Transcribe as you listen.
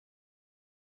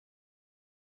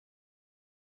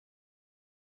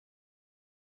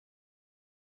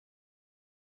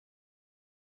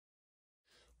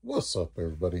What's up,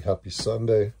 everybody? Happy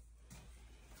Sunday.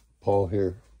 Paul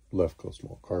here, Left Coast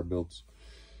Small Car Builds.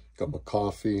 Got my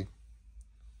coffee.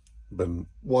 Been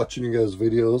watching you guys'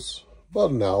 videos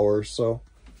about an hour or so.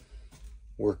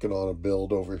 Working on a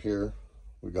build over here.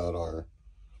 We got our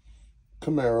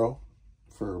Camaro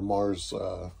for Mars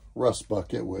rust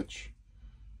bucket, which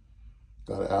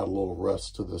got to add a little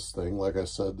rust to this thing. Like I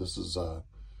said, this is,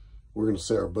 we're going to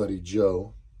say our buddy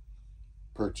Joe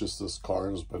purchased this car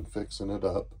and has been fixing it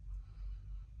up.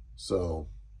 So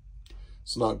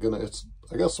it's not gonna,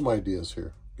 I got some ideas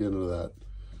here. Get into that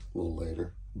a little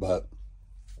later. But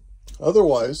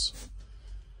otherwise,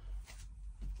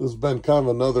 this has been kind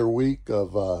of another week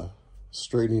of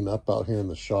straightening up out here in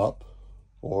the shop,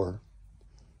 or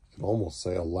you can almost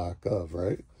say a lack of,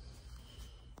 right?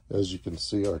 As you can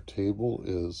see, our table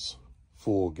is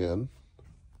full again.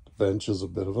 The bench is a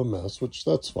bit of a mess, which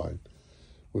that's fine.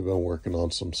 We've been working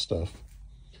on some stuff.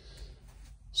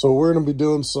 So we're going to be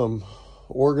doing some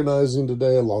organizing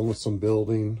today along with some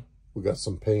building. We got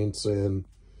some paints in.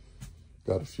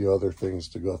 Got a few other things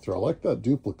to go through. I like that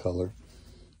Duplicolor.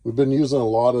 We've been using a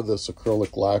lot of this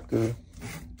acrylic lacquer,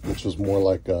 which is more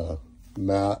like a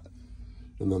matte.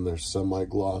 And then there's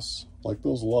semi-gloss. Like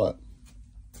those a lot.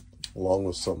 Along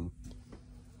with some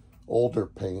older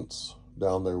paints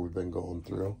down there we've been going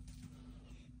through.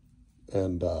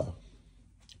 And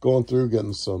going through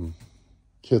getting some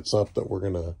kits up that we're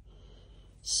going to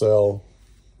sell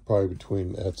probably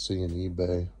between Etsy and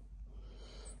eBay.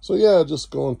 So yeah,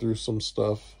 just going through some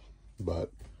stuff,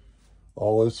 but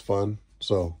always fun.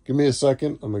 So give me a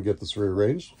second. I'm going to get this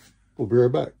rearranged. We'll be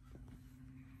right back.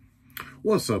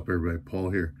 What's up, everybody?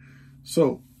 Paul here.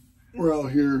 So we're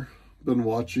out here, been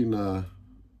watching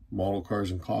model cars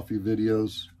and coffee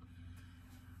videos,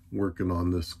 working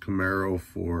on this Camaro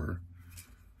for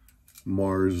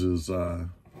Mars's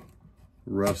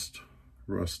rust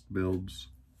builds,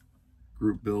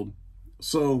 group build.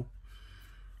 So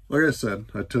like I said,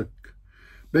 I took,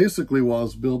 basically while I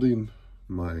was building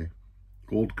my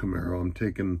gold Camaro, I'm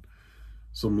taking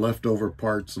some leftover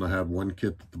parts, and I had one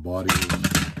kit that the body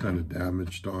was kind of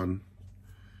damaged on.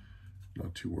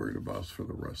 Not too worried about for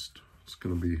the rust. It's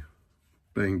going to be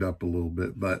banged up a little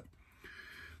bit, but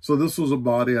so this was a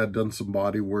body. I'd done some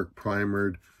body work,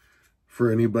 primered. For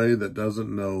anybody that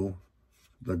doesn't know,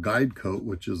 the guide coat,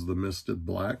 which is the misted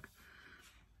black,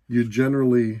 you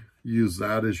generally use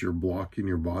that as you're blocking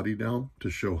your body down to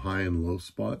show high and low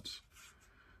spots.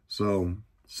 So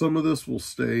some of this will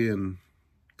stay in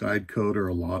guide coat, or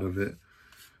a lot of it.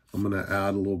 I'm going to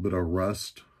add a little bit of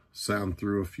rust, sand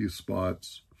through a few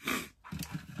spots.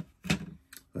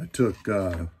 I took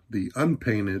the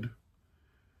unpainted,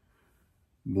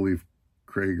 I believe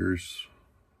Krager's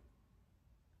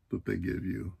that they give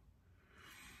you,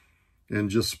 and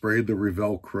just sprayed the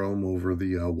Revell chrome over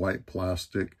the white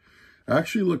plastic.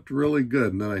 Actually looked really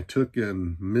good. And then I took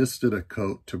and misted a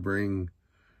coat to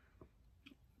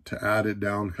add it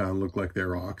down, kind of look like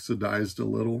they're oxidized a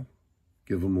little,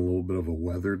 give them a little bit of a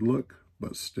weathered look,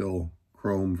 but still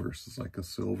chrome versus like a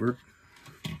silver.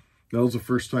 That was the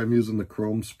first time using the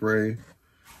chrome spray.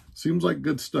 Seems like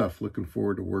good stuff. Looking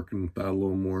forward to working with that a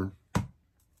little more.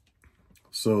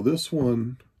 So this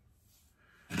one,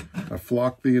 I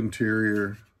flocked the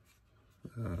interior,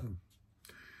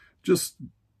 just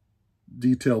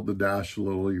detailed the dash a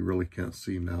little. You really can't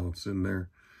see now, it's in there.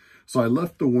 So I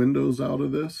left the windows out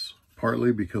of this,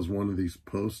 partly because one of these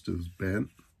posts is bent.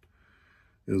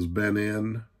 It was bent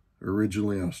in.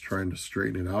 Originally, I was trying to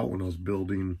straighten it out when I was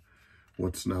building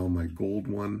what's now my gold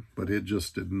one, but it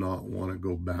just did not want to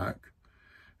go back.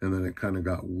 And then it kind of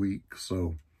got weak.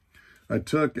 So I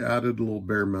added a little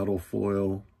bare metal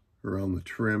foil around the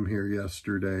trim here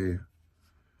yesterday.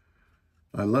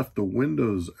 I left the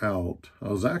windows out. I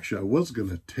was going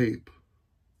to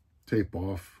tape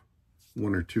off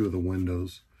one or two of the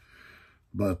windows,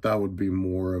 but that would be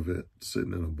more of it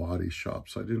sitting in a body shop,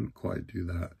 so I didn't quite do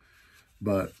that.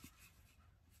 But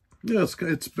yeah,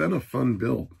 it's been a fun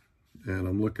build, and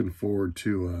I'm looking forward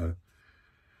to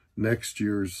next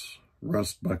year's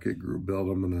rust bucket group build.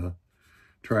 I'm gonna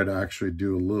try to actually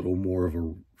do a little more of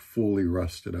a fully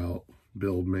rusted out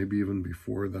build, maybe even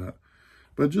before that.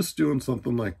 But just doing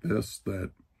something like this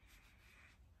that,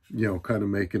 you know, kind of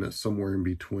making it somewhere in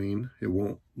between. It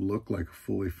won't look like a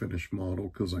fully finished model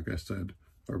because, like I said,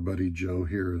 our buddy Joe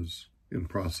here is in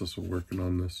process of working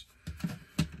on this.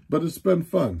 But it's been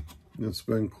fun. It's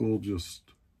been cool just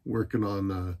working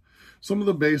on some of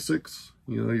the basics,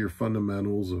 you know, your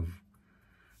fundamentals of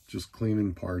just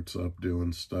cleaning parts up,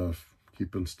 doing stuff,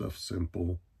 keeping stuff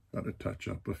simple. Got to touch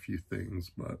up a few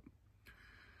things, but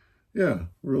yeah,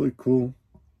 really cool.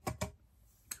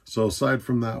 So aside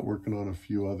from that, working on a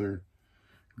few other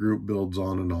group builds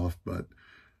on and off, but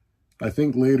I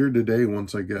think later today,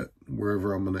 once I get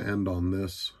wherever I'm going to end on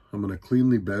this, I'm going to clean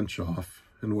the bench off.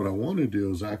 And what I want to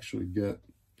do is actually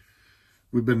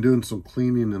we've been doing some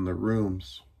cleaning in the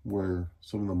rooms where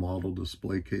some of the model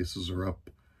display cases are up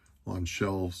on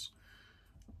shelves.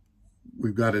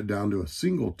 We've got it down to a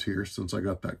single tier since I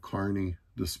got that Carney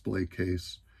display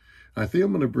case. I think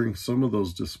I'm going to bring some of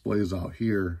those displays out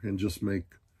here and just make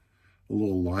a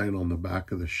little line on the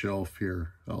back of the shelf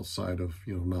here outside of,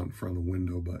 you know, not in front of the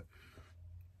window, but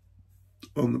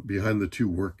behind the two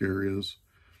work areas,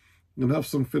 and have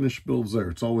some finished builds there.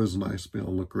 It's always nice being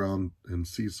able to look around and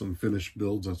see some finished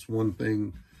builds. That's one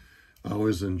thing I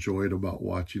always enjoyed about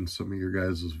watching some of your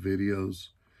guys' videos.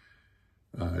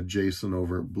 Jason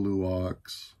over at Blue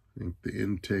Ox, I think the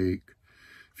Intake.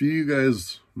 A few of you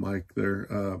guys, Mike there,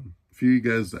 a few of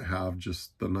you guys that have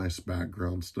just the nice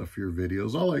background stuff for your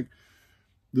videos.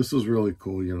 This is really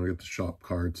cool, you know, get the shop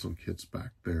card, some kits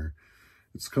back there.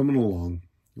 It's coming along.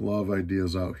 A lot of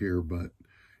ideas out here, but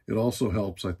it also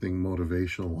helps, I think,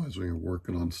 motivational-wise when you're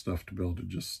working on stuff to be able to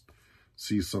just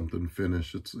see something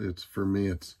finished. It's for me,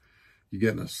 it's you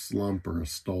get in a slump or a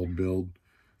stalled build.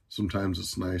 Sometimes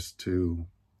it's nice to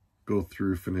go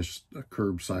through, finish a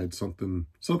curbside,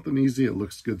 something easy. It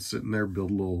looks good sitting there,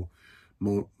 build a little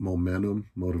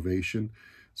motivation.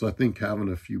 So I think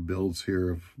having a few builds here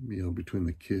of, you know, between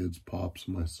the kids, Pops,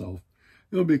 and myself,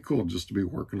 it'll be cool just to be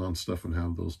working on stuff and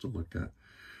have those to look at.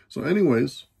 So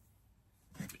anyways,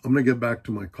 I'm going to get back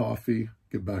to my coffee,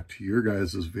 get back to your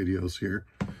guys' videos here.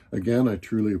 Again, I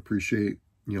truly appreciate,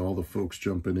 you know, all the folks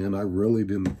jumping in. I really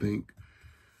didn't think,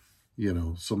 you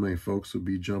know, so many folks would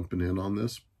be jumping in on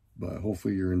this, but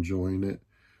hopefully you're enjoying it.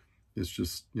 It's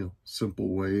just, you know, simple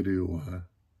way to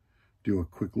do a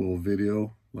quick little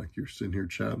video like you're sitting here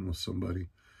chatting with somebody.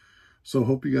 So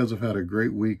hope you guys have had a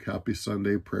great week. Happy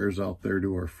Sunday. Prayers out there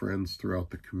to our friends throughout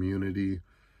the community.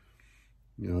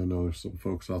 You know, I know there's some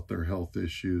folks out there, health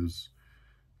issues.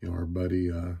 You know, our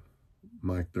buddy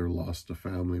Mike there lost a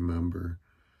family member,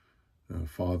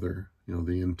 father, you know,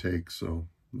 the Intake. So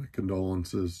my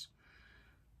condolences.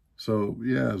 So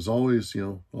yeah, as always, you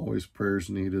know, always prayers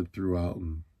needed throughout,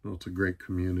 and you know, it's a great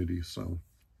community. So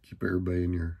keep everybody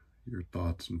in your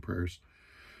thoughts and prayers.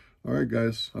 All right,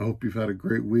 guys, I hope you've had a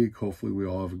great week. Hopefully we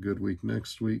all have a good week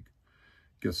next week.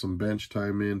 Get some bench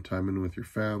time in with your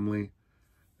family.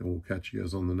 And we'll catch you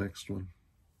guys on the next one.